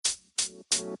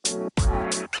Yes,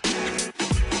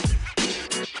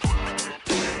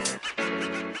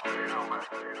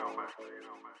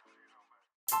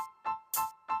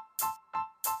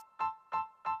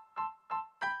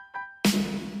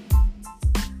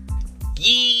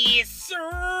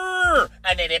 sir!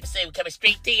 Another episode coming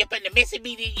straight to you from the Missing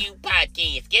Me to You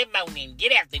podcast. Good morning,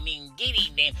 good afternoon, good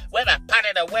evening. Whatever part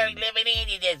of the world you're living in,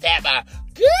 you just have a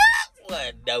good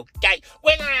one, okay?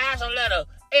 We're going to have some little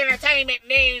entertainment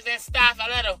news and stuff,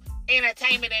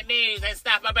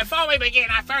 But before we begin,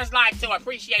 I first like to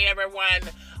appreciate everyone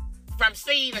from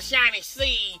sea to shiny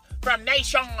sea, from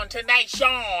nation to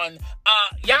nation.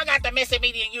 Y'all got the Missing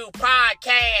Me to You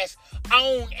podcast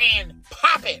on and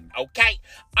popping, okay?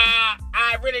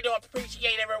 I really do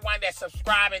appreciate everyone that's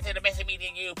subscribing to the Missing Me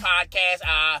to You podcast.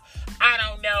 I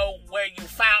don't know where you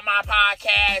found my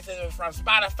podcast. It was from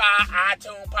Spotify,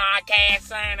 iTunes Podcast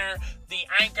Center, the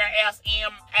Anchor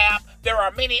FM app. There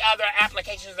are many other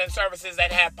applications and services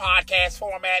that have podcast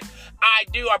format. I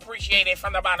do appreciate it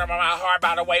from the bottom of my heart,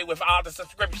 by the way, with all the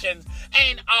subscriptions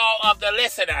and all of the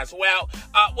listeners. Well,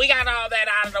 we got all that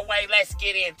out of the way. Let's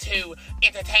get into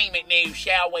entertainment news,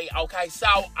 shall we? Okay,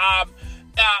 so,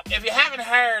 if you haven't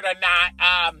heard or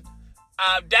not,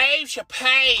 Dave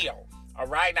Chappelle, all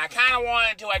right, and I kind of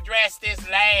wanted to address this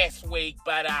last week,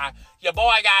 but your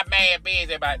boy got mad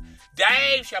busy, but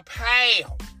Dave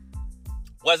Chappelle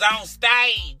was on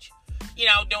stage,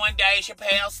 doing Dave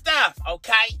Chappelle stuff,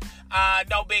 okay?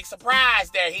 No big surprise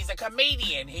there. He's a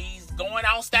comedian. He's going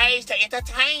on stage to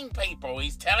entertain people.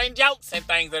 He's telling jokes and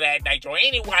things of that nature.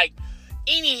 Anyway,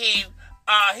 he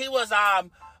was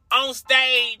on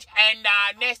stage, and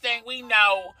next thing we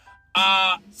know,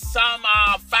 some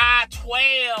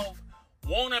 5'12"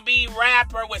 wannabe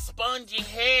rapper with spongy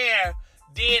hair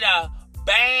did a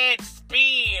bad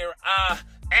spear,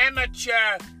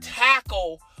 amateur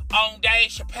tackle on Dave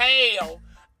Chappelle,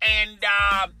 and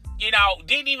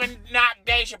didn't even knock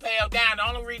Dave Chappelle down. The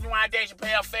only reason why Dave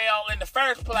Chappelle fell in the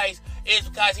first place is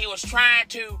because he was trying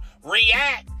to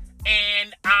react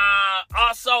and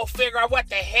also figure out what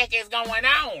the heck is going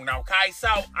on, okay? So,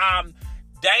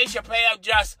 Dave Chappelle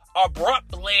just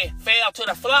abruptly fell to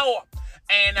the floor,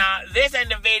 and this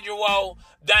individual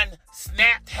done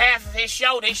snapped half of his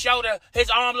shoulder. His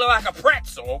arm looked like a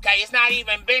pretzel, okay? It's not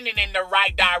even bending in the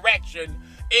right direction.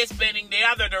 It's bending the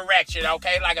other direction,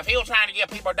 okay? Like, if he was trying to give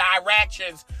people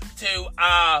directions to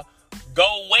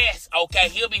go west, okay,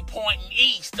 he'll be pointing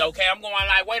east, okay? I'm going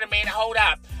like, wait a minute, hold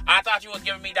up. I thought you were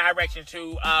giving me direction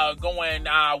to going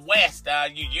west.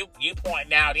 You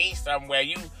pointing out east somewhere.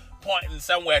 You pointing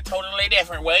somewhere totally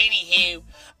different. Well, anywho,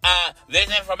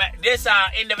 this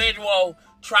individual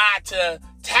tried to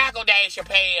tackle Dave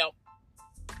Chappelle,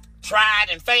 tried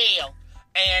and failed,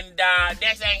 and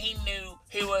next thing he knew,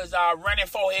 he was running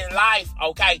for his life,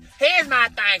 okay? Here's my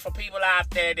thing for people out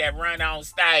there that run on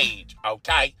stage,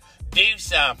 okay? Do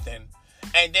something,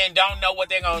 and then don't know what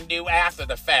they're going to do after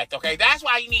the fact, okay? That's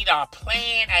why you need a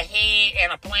plan ahead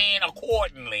and a plan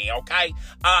accordingly, okay?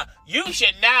 You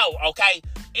should know, okay?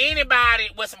 Anybody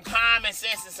with some common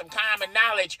sense and some common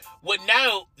knowledge would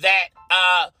know that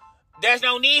there's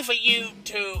no need for you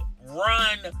to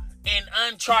run in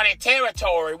uncharted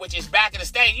territory, which is back of the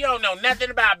stage. You don't know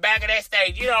nothing about back of that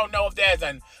stage. You don't know if there's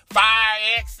a fire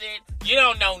exit. You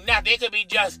don't know nothing. It could be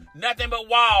just nothing but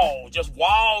walls, just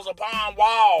walls upon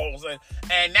walls.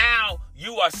 And now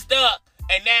you are stuck,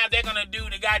 and now they're going to do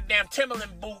the goddamn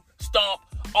Timberland boot stomp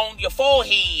on your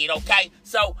forehead, okay?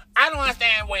 So I don't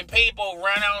understand when people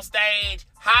run on stage,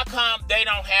 how come they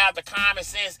don't have the common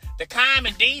sense, the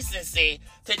common decency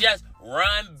to just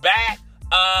run back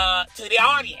to the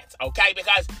audience, okay?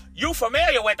 Because you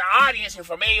familiar with the audience, you're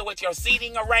familiar with your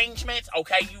seating arrangements,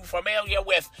 okay? You familiar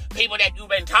with people that you've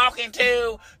been talking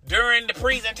to during the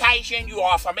presentation. You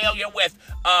are familiar with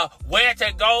where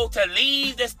to go to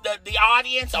leave the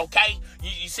audience, okay?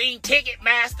 You seen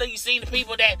Ticketmaster, you seen the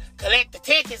people that collect the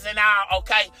tickets and all,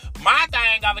 okay? My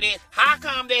thing of it is, how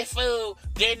come this fool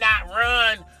did not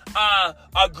run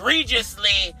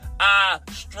egregiously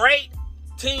straight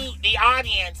to the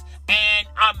audience and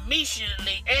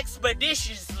immediately,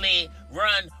 expeditiously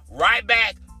run right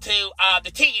back to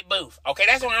the ticket booth? Okay,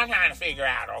 that's what I'm trying to figure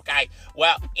out, okay?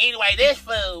 Well, anyway, this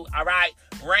fool, all right,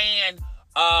 ran,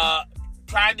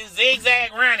 tried to do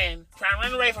zigzag running, trying to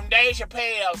run away from Dave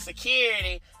Chappelle,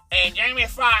 security, and Jamie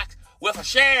Foxx with a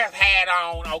sheriff hat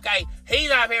on, okay?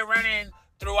 He's out here running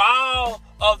through all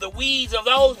of the weeds of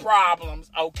those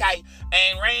problems, okay?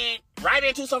 And ran right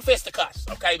into some fisticuffs,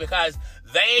 okay? Because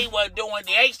they were doing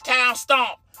the H-Town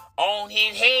stomp on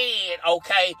his head,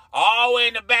 okay? All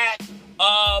in the back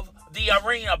of the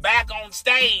arena, back on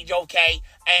stage, okay?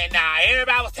 And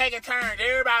everybody was taking turns.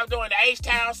 Everybody was doing the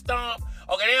H-Town stomp.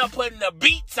 Okay, they were putting the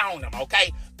beats on them,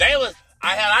 okay?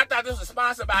 I thought this was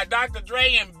sponsored by Dr.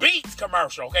 Dre and Beats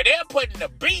commercial, okay? They're putting the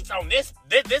beats on this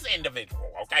individual,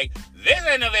 okay? This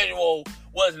individual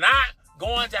was not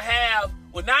going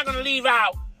to leave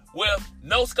out with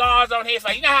no scars on his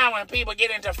face. You know how when people get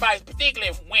into fights,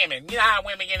 particularly women, you know how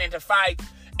women get into fights,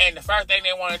 and the first thing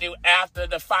they want to do after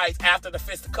the fights, after the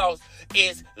fisticuffs,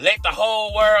 is let the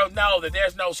whole world know that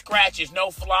there's no scratches,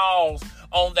 no flaws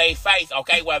on their face,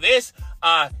 okay? Well, this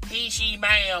she is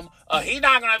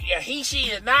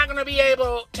not gonna be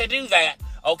able to do that,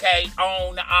 okay,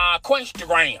 on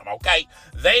Quinstagram, okay?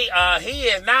 He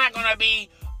is not gonna be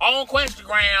on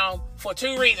Quinstagram for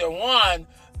two reasons. One,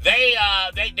 they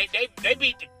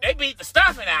beat the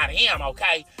stuffing out of him,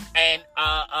 okay? And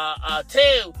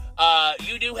two,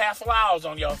 you do have flaws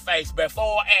on your face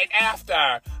before and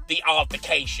after the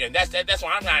altercation. That's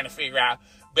what I'm trying to figure out.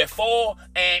 Before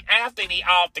and after the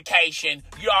altercation,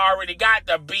 you already got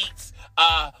the beats.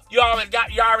 You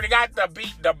already got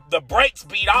the brakes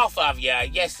beat off of you.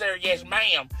 Yes, sir. Yes,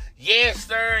 ma'am. Yes,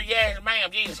 sir. Yes,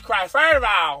 ma'am. Jesus Christ. First of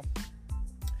all,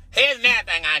 here's another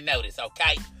thing I noticed,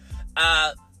 okay?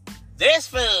 This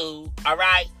fool, all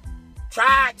right,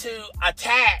 tried to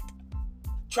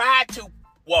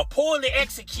poorly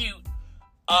execute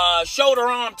shoulder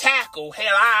arm tackle.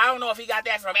 Hell, I don't know if he got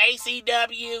that from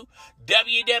ACW,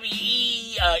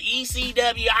 WWE,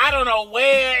 ECW. I don't know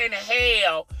where in the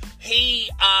hell he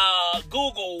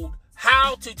Googled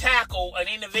how to tackle an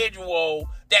individual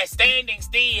that's standing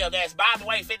still, that's, by the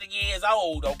way, 50 years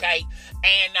old, okay?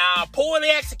 And poorly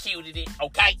executed it,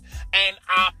 okay? And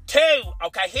two,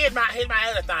 okay, here's my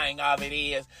other thing of it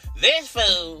is, this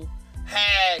fool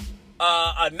had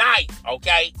a knife,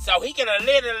 okay? So he could have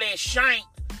literally shanked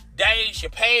Dave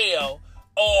Chappelle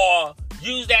or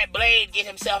use that blade to get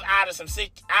himself out of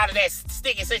that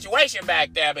sticky situation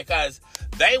back there, because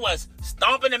they was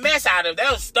stomping the mess out of him. They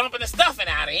was stomping the stuffing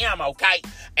out of him, okay?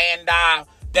 And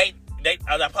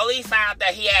the police found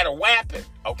that he had a weapon,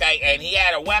 okay? And he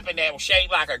had a weapon that was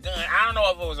shaped like a gun. I don't know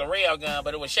if it was a real gun,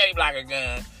 but it was shaped like a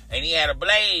gun, and he had a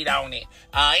blade on it.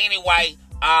 Anyway,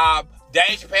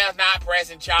 Dave Chappelle's not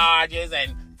pressing charges,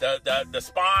 and the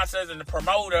sponsors and the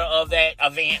promoter of that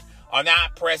event are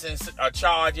not pressing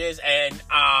charges. And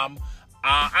I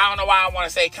don't know why I want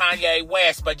to say Kanye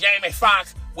West, but Jamie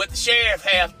Foxx with the sheriff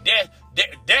have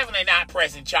definitely not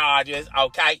pressing charges,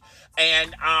 okay?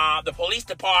 And the police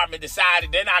department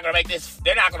decided they're not going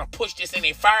to push this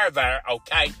any further,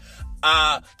 okay?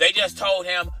 They just told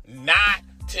him not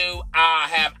to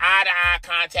have eye-to-eye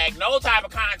contact, no type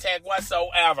of contact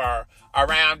whatsoever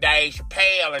around Dave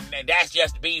Chappelle, and that's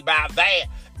just to be about that.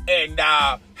 And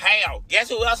hell, guess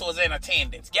who else was in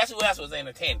attendance? Jesus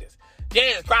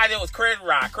Christ, it was Chris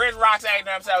Rock. Chris Rock saying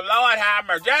to himself, Lord have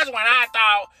mercy, just when I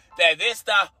thought that this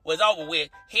stuff was over with,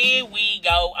 here we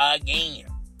go again.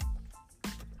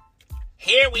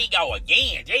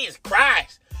 Jesus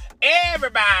Christ.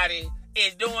 Everybody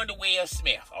is doing the Will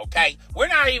Smith, okay? We're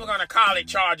not even going to call it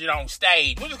charge it on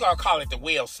stage. We're just going to call it the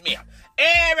Will Smith.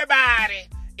 Everybody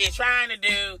is trying to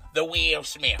do the Will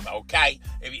Smith, okay?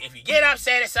 If you get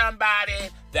upset at somebody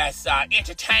that's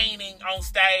entertaining on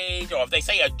stage, or if they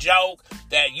say a joke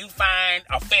that you find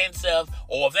offensive,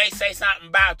 or if they say something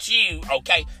about you,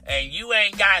 okay, and you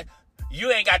ain't got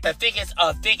the thickest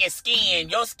skin,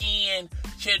 your skin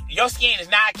is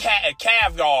not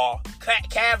Kevlar.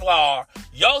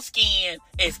 Your skin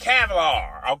is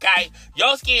Kevlar, okay?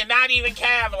 Your skin not even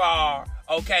Kevlar,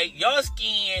 okay? Your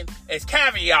skin is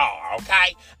caviar,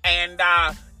 okay? And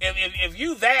if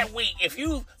you that weak, if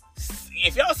your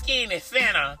skin is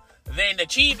thinner than the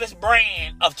cheapest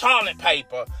brand of toilet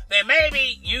paper, then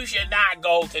maybe you should not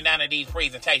go to none of these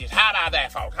presentations. How about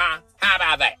that, folks, huh? How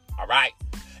about that, all right?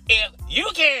 If you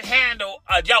can't handle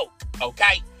a joke,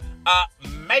 okay,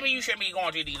 maybe you shouldn't be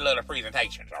going to these little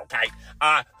presentations, okay?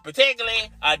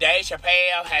 Particularly, Dave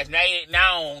Chappelle has made it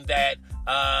known that,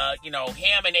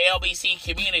 him and the LBC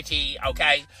community,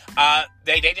 okay,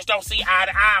 they just don't see eye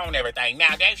to eye on everything.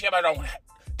 Now, Dave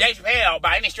Chappelle,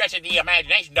 by any stretch of the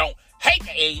imagination, don't hate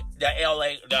the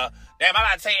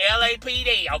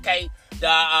LAPD, okay? The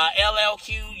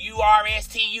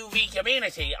LLQURSTUV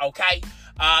community, okay?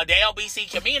 The LBC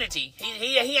community.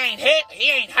 He ain't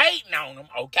hating on them,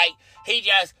 okay?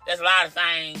 There's a lot of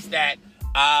things that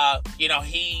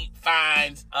he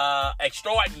finds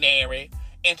extraordinary,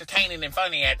 entertaining, and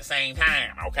funny at the same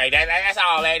time, okay? That's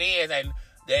all that is. And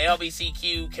the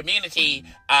LBCQ community,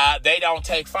 they don't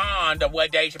take fond of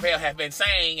what Dave Chappelle has been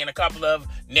saying in a couple of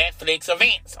Netflix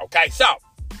events, okay? So,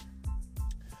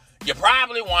 you're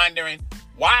probably wondering,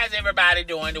 why is everybody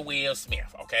doing the Will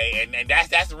Smith? Okay, and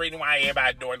that's the reason why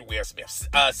everybody's doing the Will Smith.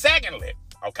 Secondly,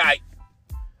 okay,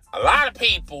 a lot of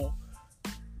people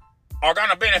are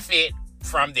gonna benefit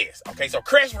from this. Okay, so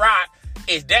Chris Rock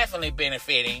is definitely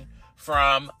benefiting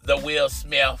from the Will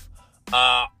Smith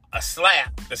the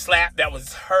slap that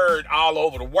was heard all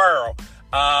over the world.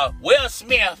 Will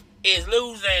Smith is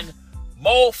losing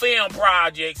more film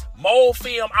projects, more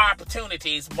film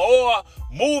opportunities, more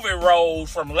movie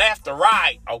roles from left to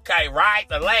right, okay, right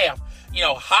to left. You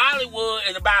know, Hollywood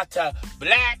is about to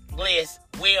blacklist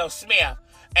Will Smith.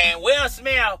 And Will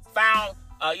Smith found,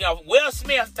 Will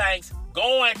Smith thinks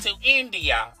going to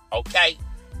India, okay,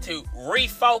 to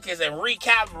refocus and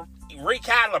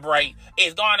recalibrate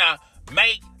is going to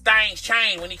make things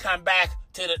change when he come back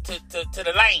to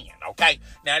the land, okay?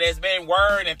 Now, there's been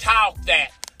word and talk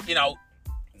that,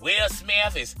 Will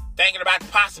Smith is thinking about the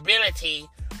possibility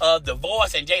of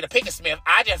divorce and Jada Pinkett Smith.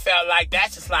 I just felt like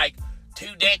that's just like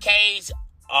 2 decades,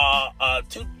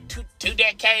 two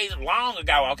decades long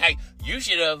ago, okay? You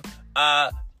should have,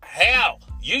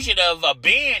 you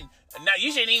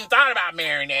shouldn't even thought about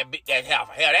marrying that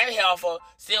heifer. Hell, that heifer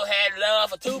still had love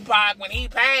for Tupac when he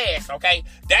passed, okay?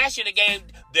 That should have gave,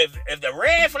 if the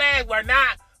red flags were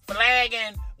not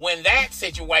flagging when that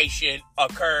situation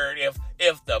occurred,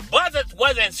 if the buzzards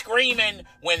wasn't screaming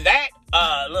when that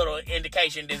little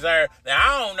indication deserved, then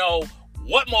I don't know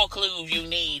what more clues you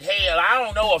need. Hell, I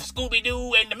don't know if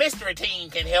Scooby-Doo and the mystery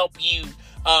team can help you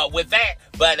with that.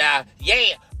 But,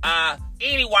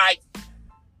 anyway,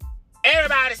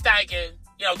 everybody's thinking,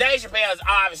 Dave Chappelle is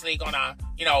obviously gonna,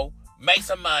 make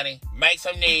some money, make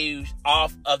some news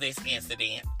off of this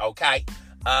incident, okay?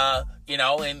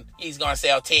 And he's gonna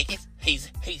sell tickets.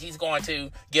 He's going to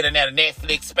get another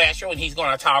Netflix special, and he's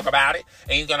going to talk about it,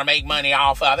 and he's going to make money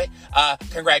off of it.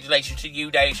 Congratulations to you,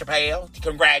 Dave Chappelle.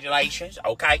 Congratulations,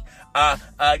 okay?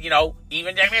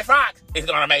 Even Jamie Foxx is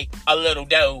going to make a little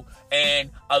dough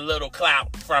and a little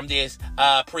clout from this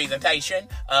presentation.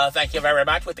 Thank you very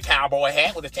much with the cowboy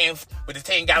hat, with the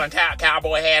 10-gallon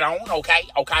cowboy hat on. Okay.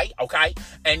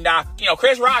 And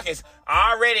Chris Rock is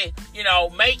already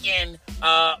making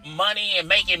money and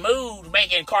making moves,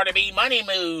 making Cardi B money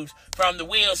moves from the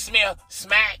Will Smith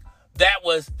smack that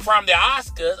was from the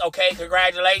Oscars. Okay,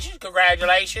 congratulations,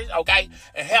 okay?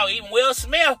 And hell, even Will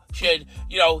Smith should,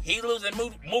 he's losing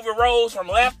movie roles from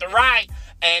left to right.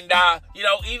 And,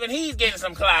 even he's getting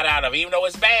some clout out of it, even though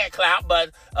it's bad clout.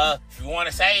 But if you want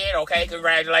to say it, okay,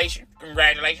 congratulations.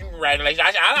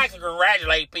 I like to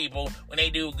congratulate people when they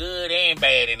do good and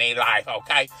bad in their life,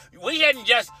 okay? We shouldn't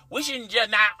just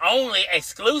not only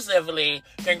exclusively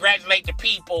congratulate the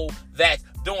people that's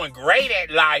doing great at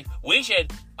life. We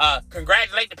should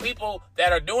congratulate the people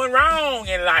that are doing wrong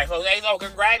in life, okay? So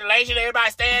congratulations, everybody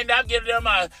stand up, give them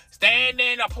a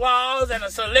standing applause and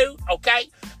a salute, okay?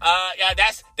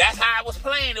 That's how it was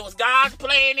planned. It was God's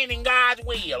planning and God's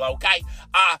will, okay?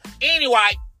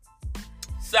 Anyway,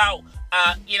 so,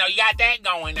 you got that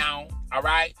going on, all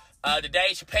right? The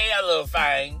Dave Chappelle little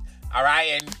thing, all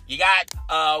right? And you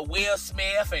got Will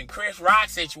Smith and Chris Rock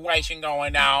situation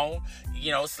going on,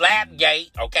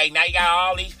 Slapgate, okay? Now you got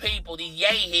all these people, these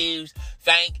yahoos,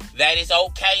 think that it's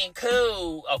okay and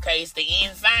cool, okay? It's the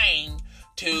end thing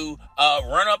to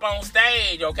run up on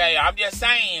stage, okay? I'm just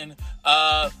saying,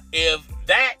 if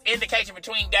that indication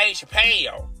between Dave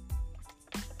Chappelle,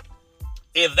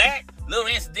 if that little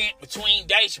incident between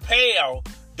Dave Chappelle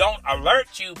don't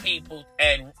alert you people,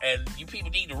 and you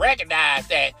people need to recognize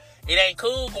that it ain't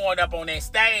cool going up on that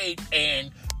stage,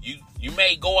 and you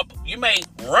may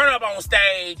run up on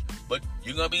stage, but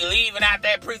you're going to be leaving out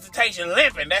that presentation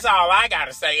limping. That's all I got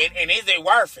to say. And is it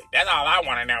worth it? That's all I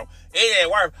want to know. Is it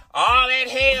worth all that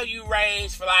hell you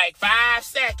raised for like 5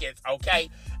 seconds, okay?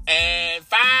 And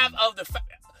 5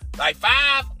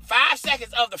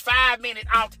 seconds of the 5-minute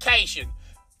altercation,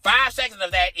 5 seconds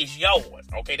of that is yours,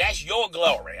 okay? That's your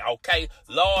glory, okay?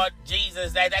 Lord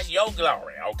Jesus, that's your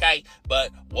glory, okay?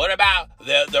 But what about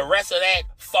the rest of that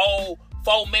 4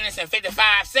 minutes and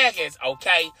 55 seconds,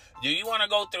 okay? Do you want to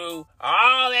go through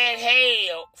all that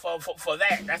hell for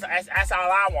that? That's all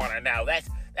I want to know. That's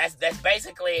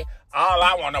basically all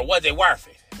I want to know. Was it worth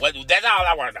it? That's all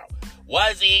I want to know.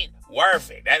 Was it worth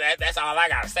it? That's all I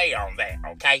got to say on that,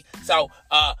 okay? So,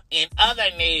 in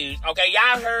other news, okay,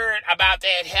 y'all heard about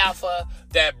that heifer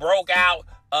that broke out,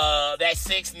 that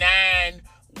 6'9"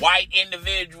 white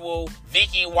individual,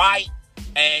 Vicky White,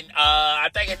 and I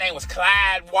think his name was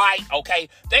Clyde White, okay?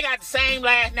 They got the same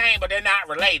last name, but they're not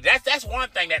related. That's one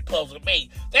thing that puzzled me.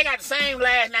 They got the same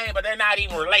last name, but they're not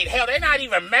even related. Hell, they're not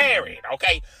even married,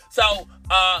 okay? So, all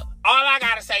I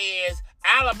gotta say is,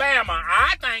 Alabama,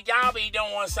 I think y'all be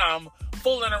doing some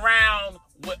fooling around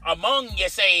among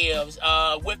yourselves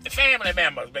with the family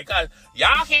members, because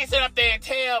y'all can't sit up there and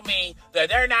tell me that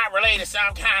they're not related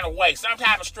some kind of way, some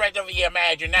type of stretch of your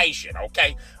imagination,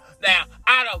 okay? Now,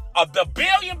 out of the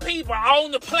billion people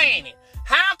on the planet,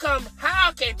 how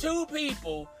can two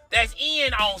people that's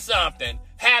in on something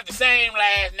have the same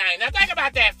last name? Now think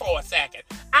about that for a second.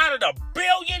 Out of the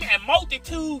billion and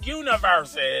multitude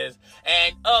universes,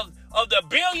 and of the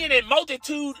billion and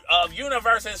multitude of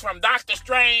universes from Doctor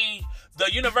Strange,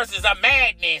 the universes of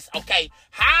madness, okay,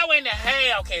 how in the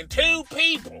hell can two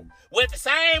people with the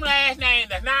same last name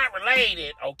that's not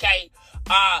related, okay,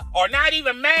 or not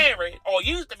even married, or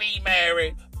used to be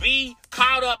married, be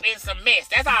caught up in some mess?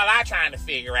 That's all I'm trying to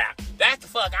figure out. That's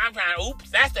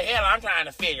the hell I'm trying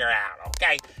to figure out,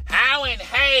 okay? How in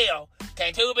hell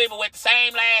can two people with the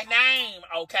same last name,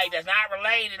 okay, that's not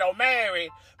related or married,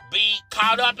 be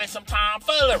caught up in some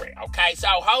tomfoolery, okay? So,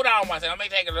 hold on one second.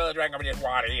 Let me take a little drink of this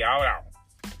water here. Hold on.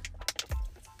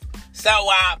 So,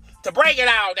 to break it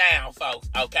all down, folks,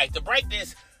 okay, to break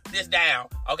this down,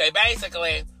 okay,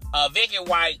 basically, Vicky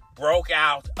White broke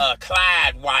out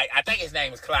Clyde White. I think his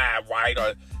name is Clyde White,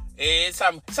 or it's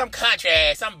some country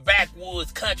ass, some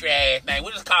backwoods country ass name.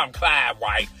 We'll just call him Clyde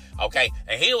White, okay?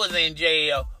 And he was in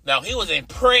jail. No, he was in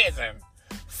prison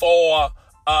for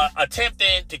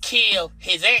attempting to kill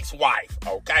his ex-wife,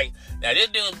 okay? Now, this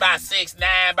dude's about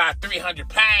 6'9", about 300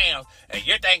 pounds, and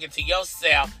you're thinking to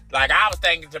yourself, like I was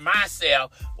thinking to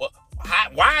myself, well,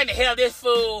 why in the hell this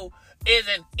fool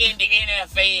isn't in the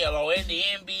NFL or in the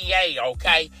NBA,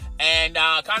 okay? And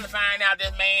come to find out,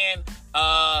 this man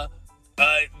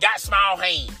got small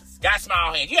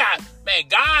hands. Yeah, man,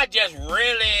 God just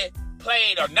really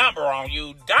played a number on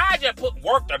you. God just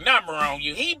worked a number on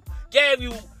you. He gave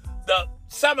you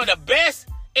some of the best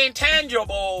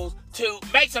intangibles to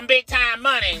make some big time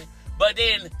money, but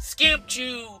then skimped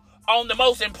you on the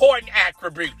most important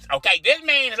attributes, okay? This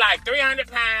man is like 300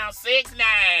 pounds, 6'9",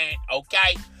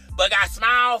 okay? But got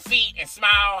small feet and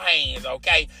small hands,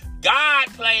 okay? God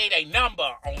played a number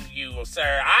on you,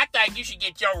 sir. I think you should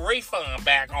get your refund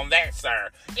back on that, sir.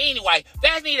 Anyway,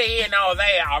 that's neither here nor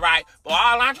there, all right? But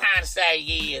all I'm trying to say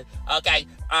is, okay,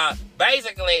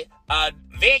 basically,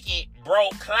 Vicky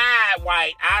broke Clyde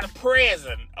White out of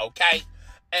prison, okay?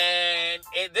 And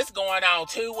this is going on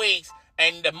 2 weeks,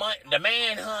 and the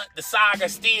manhunt, the saga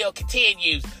still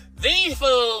continues. These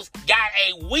fools got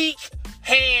a weak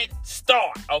head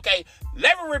start, okay?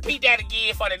 Let me repeat that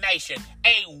again for the nation.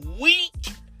 A weak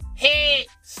head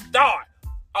start,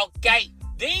 okay?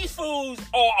 These fools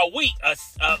are a week,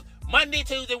 Monday,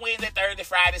 Tuesday, Wednesday, Thursday,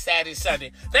 Friday, Saturday,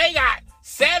 Sunday. They got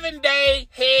 7-day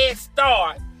head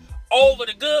start over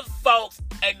the good folks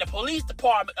in the police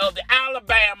department of the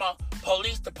Alabama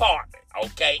Police Department,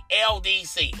 okay?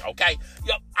 LDC, okay?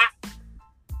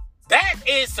 That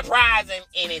is surprising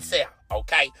in itself,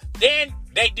 okay? Then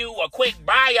they do a quick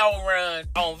bio run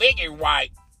on Vicky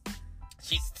White.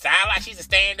 She sounds like she's a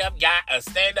stand-up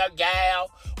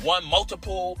gal, won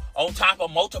multiple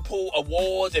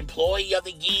awards, Employee of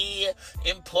the Year,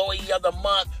 Employee of the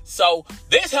Month. So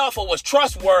this heifer was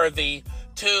trustworthy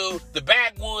to the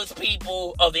backwoods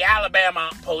people of the Alabama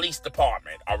Police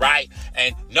Department, all right?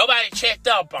 And nobody checked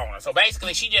up on her. So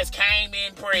basically, she just came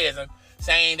in prison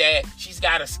saying that she's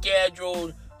got a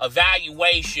scheduled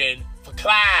evaluation for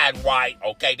Clyde White,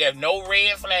 okay? There's no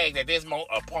red flags at this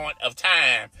point of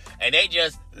time. And they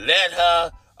just let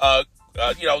her,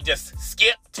 just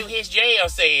skip to his jail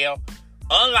cell,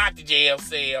 unlock the jail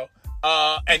cell,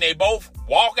 and they both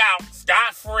walk out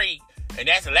scot-free. And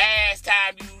that's the last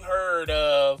time you heard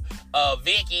of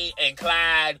Vicky and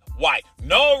Clyde White.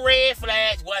 No red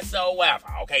flags whatsoever,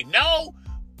 okay? No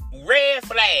red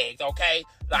flags, okay?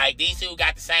 Like, these two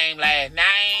got the same last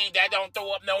name. That don't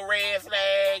throw up no red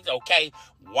flags, okay?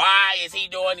 Why is he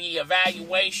doing the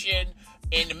evaluation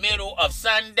in the middle of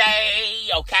Sunday,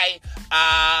 okay?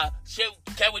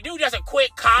 Can we do just a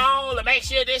quick call to make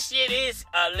sure this shit is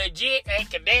legit and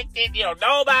connected?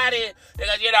 Nobody,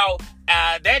 because,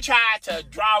 they tried to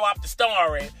draw up the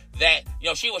story that,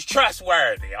 she was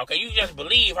trustworthy, okay? You just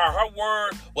believe her. Her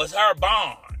word was her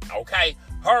bond, okay?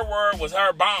 Her word was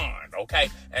her bond, okay?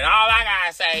 And all I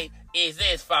gotta say is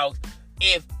this, folks.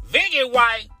 If Vicky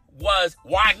White was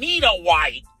Juanita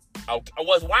White, okay,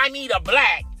 was Juanita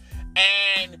Black,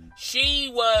 and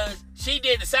she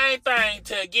did the same thing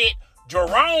to get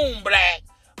Jerome Black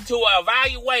to an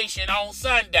evaluation on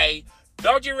Sunday,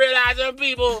 Don't you realize them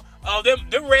people,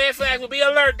 them red flags will be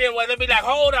alert then when they'll be like,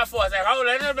 hold up for a second, hold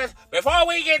on. Before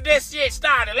we get this shit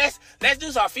started, let's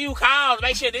do some few calls,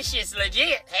 make sure this shit's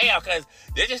legit. Hell, cause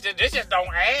this just don't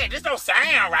add, this don't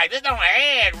sound right, this don't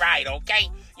add right, okay?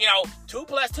 2 +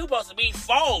 2 supposed to be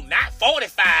 4, not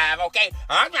 45, okay?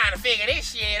 I'm trying to figure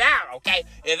this shit out, okay?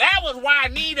 If that was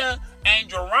Juanita and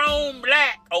Jerome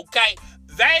Black, okay,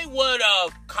 they would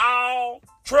have called,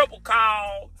 triple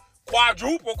called,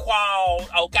 quadruple called,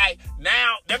 okay?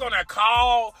 Now they're gonna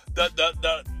call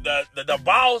the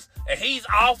boss, and he's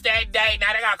off that day.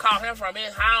 Now they gotta call him from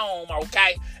his home,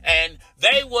 okay? And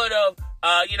they would have,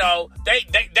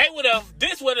 they would have.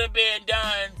 This would have been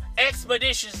done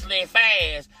expeditiously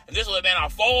fast, and this would have been a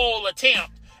full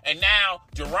attempt. And now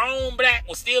Jerome Black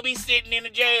will still be sitting in the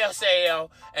jail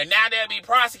cell, and now they'll be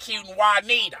prosecuting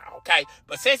Juanita, okay?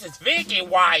 But since it's Vicky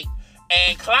White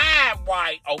and Clyde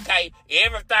White, okay,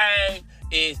 everything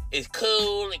is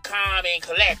cool and calm and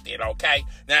collected, okay?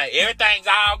 Now everything's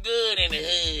all good in the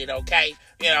hood, okay?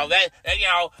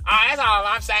 That's all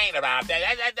I'm saying about that.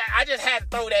 I just had to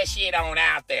throw that shit on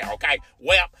out there, okay?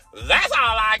 Well, that's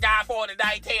all I got for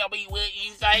today. Tell me what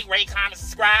you think. Rate, comment,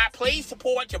 subscribe. Please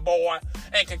support your boy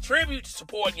and contribute to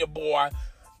supporting your boy.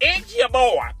 It's your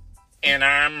boy, and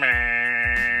I'm